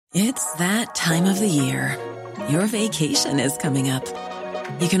It's that time of the year. Your vacation is coming up.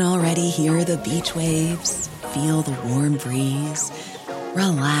 You can already hear the beach waves, feel the warm breeze,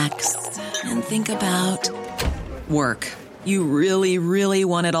 relax, and think about work. You really, really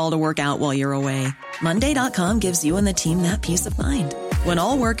want it all to work out while you're away. Monday.com gives you and the team that peace of mind. When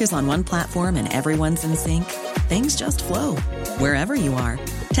all work is on one platform and everyone's in sync, things just flow. Wherever you are,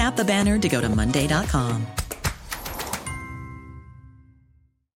 tap the banner to go to Monday.com.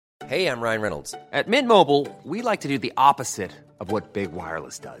 Hey, I'm Ryan Reynolds. At Mint Mobile, we like to do the opposite of what Big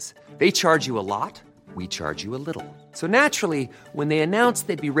Wireless does. They charge you a lot, we charge you a little. So naturally, when they announced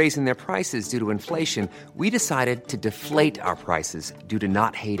they'd be raising their prices due to inflation, we decided to deflate our prices due to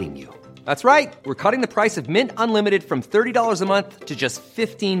not hating you. That's right. We're cutting the price of Mint Unlimited from $30 a month to just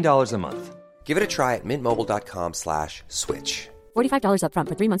 $15 a month. Give it a try at mintmobile.com/switch. $45 up front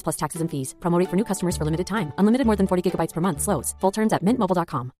for 3 months plus taxes and fees. Promo rate for new customers for limited time. Unlimited more than 40 gigabytes per month. Slows full terms at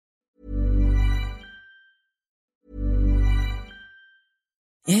mintmobile.com.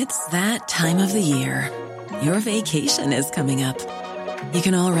 It's that time of the year. Your vacation is coming up. You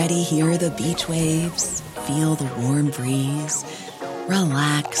can already hear the beach waves, feel the warm breeze,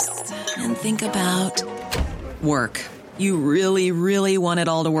 relax, and think about work. You really, really want it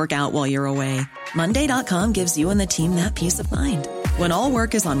all to work out while you're away. Monday.com gives you and the team that peace of mind. When all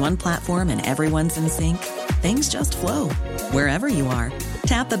work is on one platform and everyone's in sync, things just flow. Wherever you are,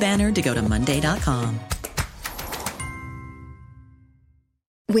 tap the banner to go to Monday.com.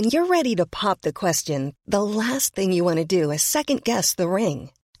 When you're ready to pop the question, the last thing you want to do is second-guess the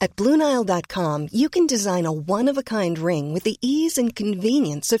ring. At BlueNile.com, you can design a one-of-a-kind ring with the ease and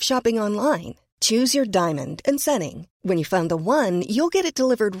convenience of shopping online. Choose your diamond and setting. When you find the one, you'll get it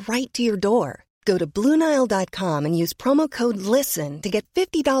delivered right to your door. Go to BlueNile.com and use promo code LISTEN to get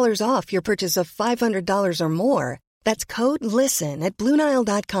 $50 off your purchase of $500 or more. That's code LISTEN at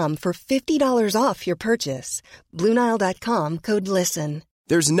BlueNile.com for $50 off your purchase. BlueNile.com, code LISTEN.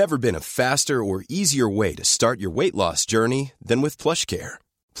 There's never been a faster or easier way to start your weight loss journey than with PlushCare.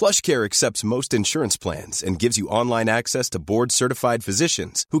 PlushCare accepts most insurance plans and gives you online access to board-certified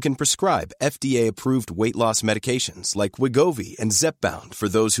physicians who can prescribe FDA-approved weight loss medications like Wegovy and Zepbound for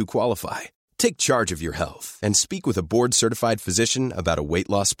those who qualify. Take charge of your health and speak with a board-certified physician about a weight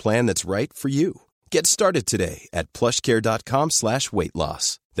loss plan that's right for you. Get started today at plushcare.com/weight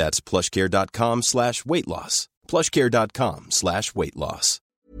loss. That's plushcare.com/weight loss. plushcare.com/weight loss.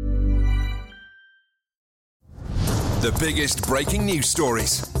 The biggest breaking news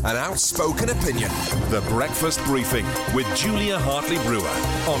stories, an outspoken opinion. The Breakfast Briefing with Julia Hartley-Brewer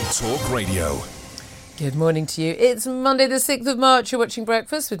on Talk Radio. Good morning to you. It's Monday the 6th of March. You're watching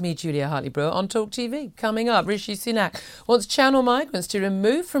Breakfast with me, Julia Hartley-Brewer, on Talk TV. Coming up, Rishi Sunak wants channel migrants to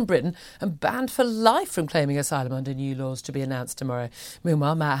remove from Britain and banned for life from claiming asylum under new laws to be announced tomorrow.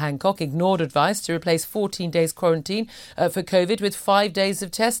 Meanwhile, Matt Hancock ignored advice to replace 14 days quarantine for COVID with 5 days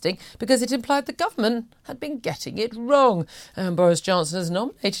of testing because it implied the government had been getting it wrong. And Boris Johnson has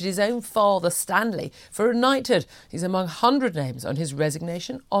nominated his own father, Stanley, for a knighthood. He's among 100 names on his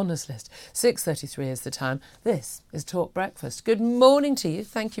resignation honours list. 6:33 is the time. This is Talk Breakfast. Good morning to you.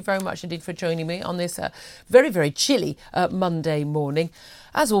 Thank you very much indeed for joining me on this very, very chilly Monday morning.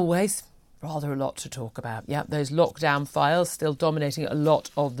 As always, rather a lot to talk about. Yeah, those lockdown files still dominating a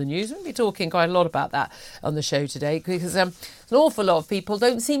lot of the news. We'll be talking quite a lot about that on the show today because an awful lot of people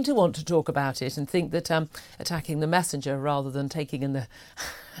don't seem to want to talk about it and think that attacking the messenger rather than taking in the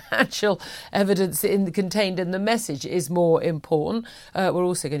actual evidence contained in the message is more important. We're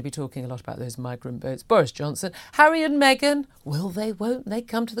also going to be talking a lot about those migrant boats. Boris Johnson, Harry and Meghan, will they, won't they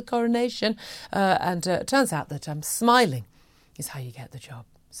come to the coronation? And it turns out that smiling is how you get the job.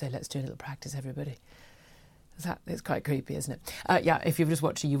 So let's do a little practice, everybody. It's quite creepy, isn't it? Yeah, if you were just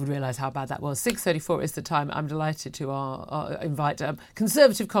watching, you would realise how bad that was. 6:34 is the time. I'm delighted to invite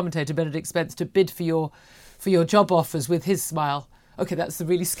Conservative commentator Benedict Spence to bid for your job offers with his smile. Okay, that's the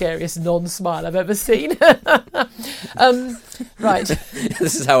really scariest non-smile I've ever seen. Right.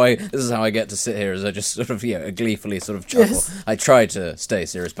 This is how I get to sit here as I just sort of gleefully sort of chuckle. Yes. I try to stay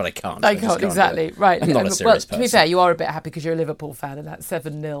serious, but I can't. I can't exactly. Right. I'm not a serious person. To be fair, you are a bit happy because you're a Liverpool fan, and that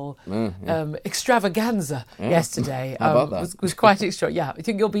 7-0 extravaganza yesterday was quite extra. Yeah, I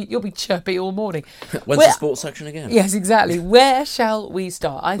think you'll be chirpy all morning. When's the sports section again? Yes, exactly. Where shall we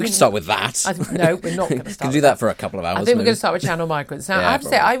start? We should start with that. No, we're not going to start. We can do that for a couple of hours. I think we're going to start with channel migrants. Now, I have to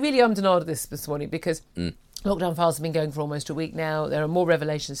say, I really am denied this morning because Lockdown files have been going for almost a week now. There are more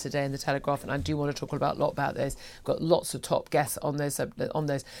revelations today in the Telegraph, and I do want to talk a lot about those. Got lots of top guests on those.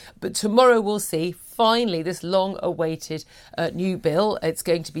 But tomorrow we'll see, finally, this long-awaited new bill. It's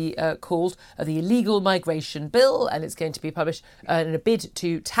going to be called the Illegal Migration Bill, and it's going to be published in a bid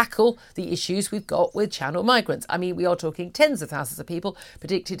to tackle the issues we've got with channel migrants. I mean, we are talking tens of thousands of people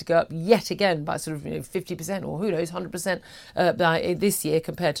predicted to go up yet again by sort of 50% or who knows, 100% by this year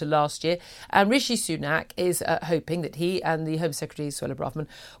compared to last year. And Rishi Sunak is hoping that he and the Home Secretary, Suella Braverman,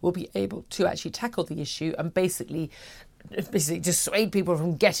 will be able to actually tackle the issue and basically dissuade people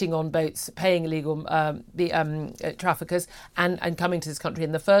from getting on boats, paying illegal traffickers and coming to this country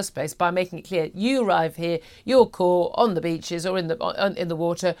in the first place by making it clear you arrive here, you're caught on the beaches or in the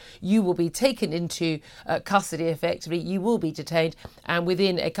water, you will be taken into custody effectively, you will be detained, and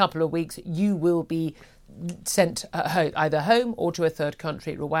within a couple of weeks you will be sent either home or to a third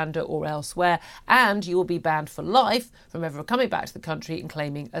country, Rwanda or elsewhere, and you will be banned for life from ever coming back to the country and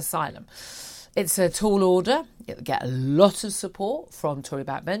claiming asylum. It's a tall order. It'll get a lot of support from Tory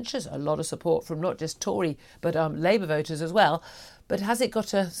backbenchers, a lot of support from not just Tory but Labour voters as well. But has it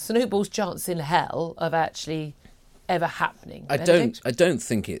got a snowball's chance in hell of actually ever happening? I don't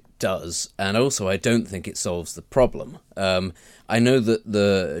think it does, and also I don't think it solves the problem. I know that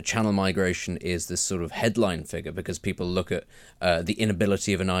the channel migration is this sort of headline figure because people look at the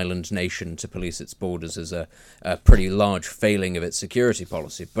inability of an island nation to police its borders as a pretty large failing of its security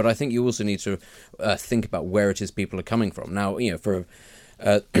policy. But I think you also need to think about where it is people are coming from. Now, for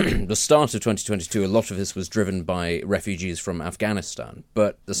the start of 2022, a lot of this was driven by refugees from Afghanistan.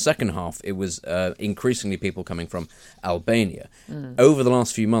 But the second half, it was increasingly people coming from Albania. Over the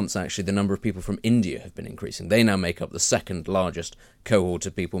last few months, actually, the number of people from India have been increasing. They now make up the second largest cohort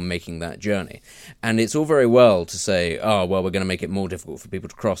of people making that journey. And it's all very well to say, we're going to make it more difficult for people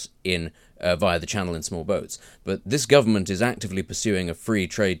to cross in via the channel in small boats. But this government is actively pursuing a free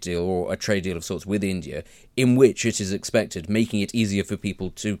trade deal or a trade deal of sorts with India, in which it is expected making it easier for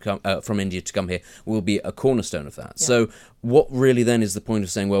people to come from India to come here will be a cornerstone of that. Yeah. So what really then is the point of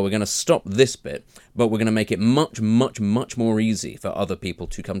saying, well, we're going to stop this bit, but we're going to make it much, much, much more easy for other people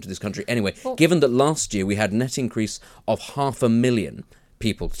to come to this country anyway, given that last year we had net increase of 500,000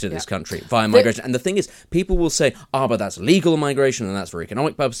 people to this country via migration. And the thing is, people will say, but that's legal migration and that's for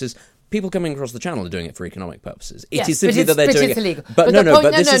economic purposes. People coming across the channel are doing it for economic purposes. It is simply that they're doing it. Illegal. But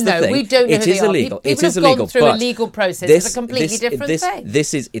this is the thing. We don't know it is illegal. People have gone through a legal process. It's a completely different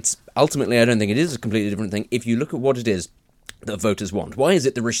thing. It's ultimately, I don't think it is a completely different thing. If you look at what it is that voters want. Why is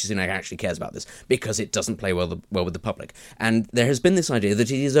it that Rishi Sunak actually cares about this? Because it doesn't play well with the public. And there has been this idea that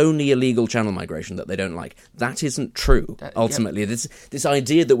it is only illegal channel migration that they don't like. That isn't true, ultimately. This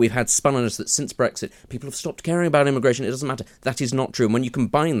idea that we've had spun on us that since Brexit, people have stopped caring about immigration, it doesn't matter. That is not true. And when you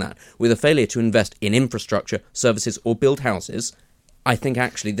combine that with a failure to invest in infrastructure, services, or build houses, I think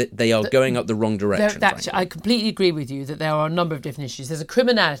actually that they are going up the wrong direction. I completely agree with you that there are a number of different issues. There's a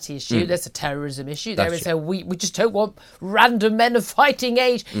criminality issue, there's a terrorism issue, we just don't want random men of fighting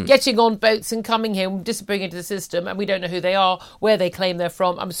age getting on boats and coming here and disappearing into the system, and we don't know who they are, where they claim they're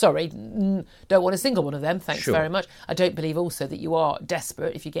from. I'm sorry, don't want a single one of them, thanks very much. I don't believe also that you are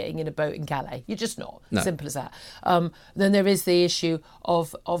desperate if you're getting in a boat in Calais. You're just not. No. Simple as that. Then there is the issue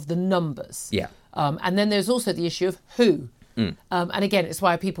of the numbers. Yeah. And then there's also the issue of who. And again, it's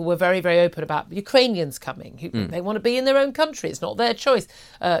why people were very, very open about Ukrainians coming. They want to be in their own country. It's not their choice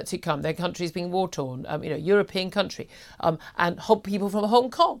to come. Their country's being war-torn, European country. And people from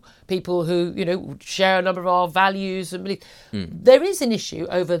Hong Kong, people who, share a number of our values and beliefs. There is an issue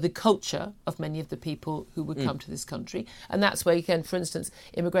over the culture of many of the people who would come to this country. And that's where, again, for instance,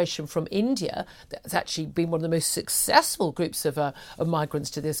 immigration from India, that's actually been one of the most successful groups of migrants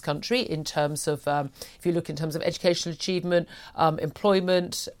to this country in terms of, if you look in terms of educational achievement,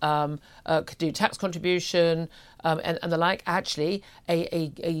 employment, could do tax contribution, and the like. Actually, a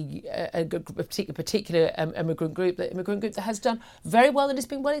particular immigrant group that has done very well and has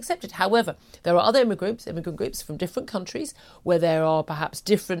been well accepted. However, there are other immigrant groups from different countries where there are perhaps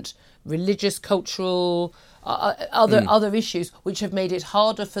different religious, cultural, other issues which have made it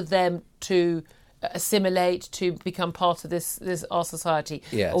harder for them to assimilate, to become part of this our society,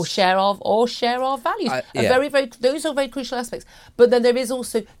 or share our values. Very, very, those are very crucial aspects. But then there is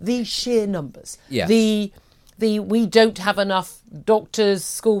also the sheer numbers. The we don't have enough doctors,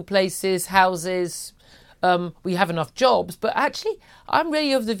 school places, houses, we have enough jobs. But actually, I'm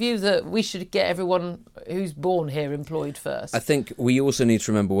really of the view that we should get everyone who's born here employed first. I think we also need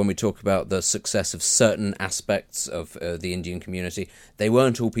to remember when we talk about the success of certain aspects of the Indian community, they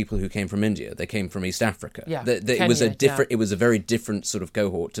weren't all people who came from India. They came from East Africa. Yeah, it was a different. It was a very different sort of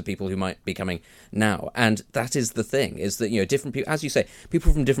cohort to people who might be coming now. And that is the thing: is that different people, as you say,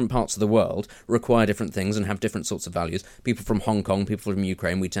 people from different parts of the world require different things and have different sorts of values. People from Hong Kong, people from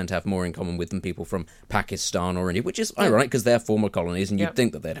Ukraine, we tend to have more in common with than people from Pakistan or India, which is ironic because they're former colonies, and you'd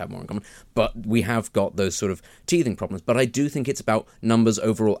think that they'd have more in common. But we have got those sort of teething problems. But I do think it's about numbers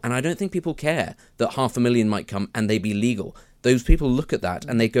overall, and I don't think people care that 500,000 might come and they be legal. Those people look at that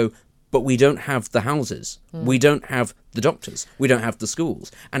and they go, but we don't have the houses. We don't have the doctors. We don't have the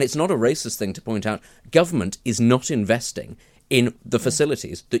schools. And it's not a racist thing to point out. Government is not investing in the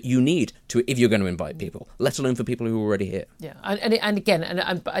facilities that you need to, if you're going to invite people, let alone for people who are already here. Yeah, and again,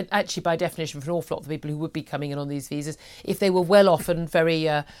 actually by definition, for an awful lot of the people who would be coming in on these visas, if they were well off and very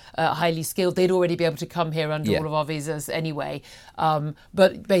highly skilled, they'd already be able to come here under all of our visas anyway.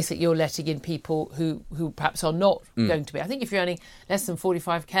 But basically, you're letting in people who perhaps are not going to be. I think if you're earning less than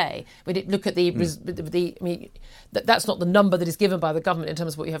 45k, look at that's not the number that is given by the government in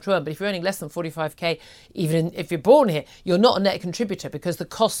terms of what you have to earn. But if you're earning less than 45k, even if you're born here, you're not a net contributor because the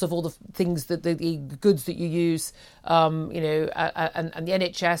costs of all the things that the goods that you use, and the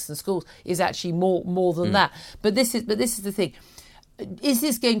NHS and schools is actually more than that. But this is the thing: is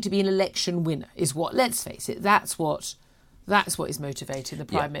this going to be an election winner? Is what? Let's face it. That's what is motivating the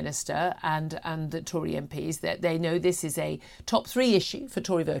Prime Minister and the Tory MPs, that they know this is a top 3 issue for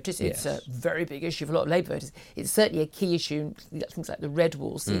Tory voters. It's a very big issue for a lot of Labour voters. It's certainly a key issue in things like the red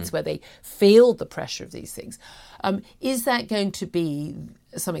wall seats where they feel the pressure of these things. Is that going to be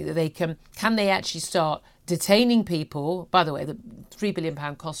something that they can they actually start detaining people? By the way, the £3 billion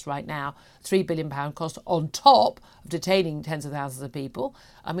cost right now, £3 billion cost on top of detaining tens of thousands of people.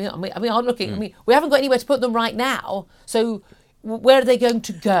 I mean, I'm looking. I mean, we haven't got anywhere to put them right now. So where are they going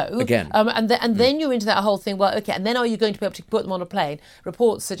to go? Again. Then you're into that whole thing. Well, okay, and then are you going to be able to put them on a plane?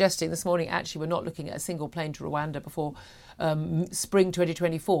 Reports suggesting this morning, actually, we're not looking at a single plane to Rwanda before spring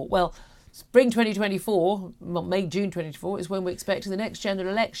 2024. Well, spring 2024, May, June 2024, is when we're expecting the next general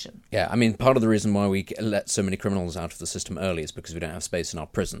election. Yeah, I mean, part of the reason why we let so many criminals out of the system early is because we don't have space in our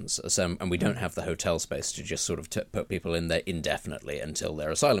prisons, and we don't have the hotel space to just sort of put people in there indefinitely until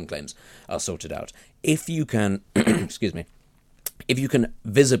their asylum claims are sorted out. If you can, excuse me, if you can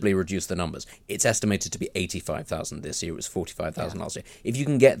visibly reduce the numbers, it's estimated to be 85,000 this year. It was 45,000 last year. If you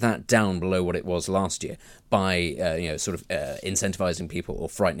can get that down below what it was last year by incentivizing people or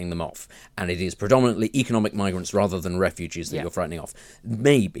frightening them off, and it is predominantly economic migrants rather than refugees that you're frightening off,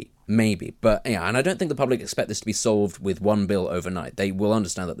 maybe. But and I don't think the public expect this to be solved with one bill overnight. They will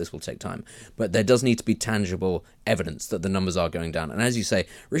understand that this will take time. But there does need to be tangible evidence that the numbers are going down. And as you say,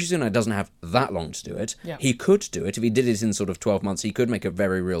 Rishi Sunak doesn't have that long to do it. Yeah. He could do it. If he did it in sort of 12 months, he could make a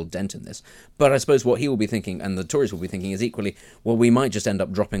very real dent in this. But I suppose what he will be thinking, and the Tories will be thinking, is equally, well, we might just end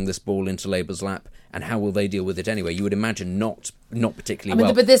up dropping this ball into Labour's lap, and how will they deal with it anyway? You would imagine not particularly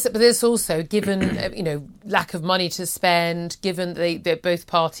well. But this also, given lack of money to spend, given that both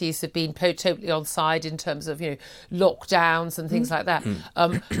parties have been totally on side in terms of lockdowns and things like that,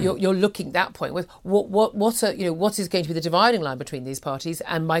 you're looking at that point with what is going to be the dividing line between these parties,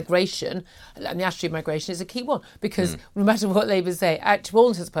 and migration, and the attitude of migration is a key one, because no matter what Labour say, to all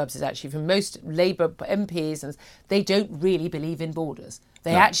intents and purposes, actually, for most Labour MPs, and they don't really believe in borders.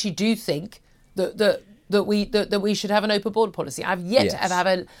 They actually do think that we should have an open border policy. I've yet to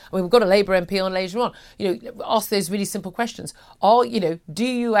have we've got a Labour MP on later on. Ask those really simple questions. Do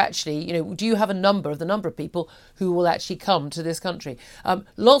you have a number of the number of people who will actually come to this country?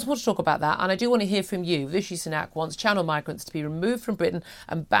 Lots more to talk about that, and I do want to hear from you. Rishi Sunak wants channel migrants to be removed from Britain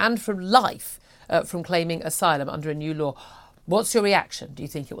and banned for life from claiming asylum under a new law. What's your reaction? Do you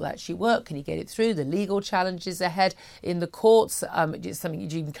think it will actually work? Can he get it through? The legal challenges ahead in the courts. It's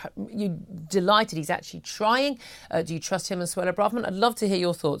something you're delighted he's actually trying. Do you trust him and Suella Braverman? I'd love to hear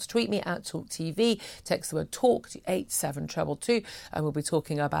your thoughts. Tweet me at Talk TV. Text the word TALK to 87222. And we'll be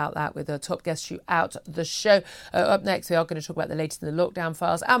talking about that with a top guest throughout the show. Up next, we are going to talk about the latest in the lockdown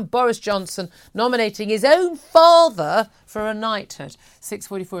files and Boris Johnson nominating his own father for a knighthood.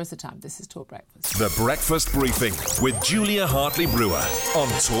 6:44 is the time. This is Talk Breakfast. The Breakfast Briefing with Julia Hartley-Brewer on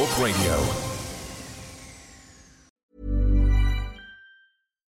Talk Radio.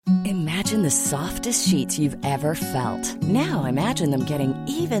 Imagine the softest sheets you've ever felt. Now imagine them getting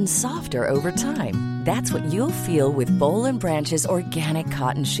even softer over time. That's what you'll feel with Boll & Branch's organic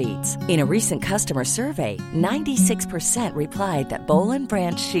cotton sheets. In a recent customer survey, 96% replied that Boll &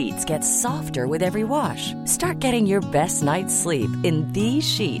 Branch sheets get softer with every wash. Start getting your best night's sleep in these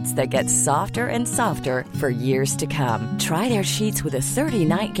sheets that get softer and softer for years to come. Try their sheets with a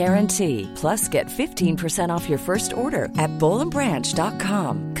 30-night guarantee. Plus, get 15% off your first order at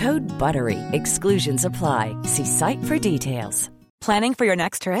bollandbranch.com. Code BUTTERY. Exclusions apply. See site for details. Planning for your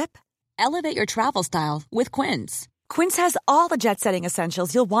next trip? Elevate your travel style with Quince. Quince has all the jet-setting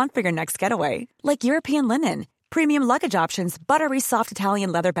essentials you'll want for your next getaway, like European linen, premium luggage options, buttery soft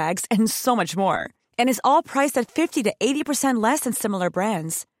Italian leather bags, and so much more. And is all priced at 50 to 80% less than similar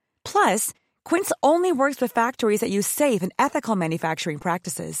brands. Plus, Quince only works with factories that use safe and ethical manufacturing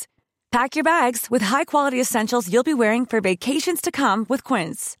practices. Pack your bags with high-quality essentials you'll be wearing for vacations to come with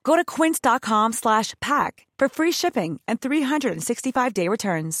Quince. Go to quince.com/pack for free shipping and 365-day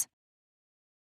returns.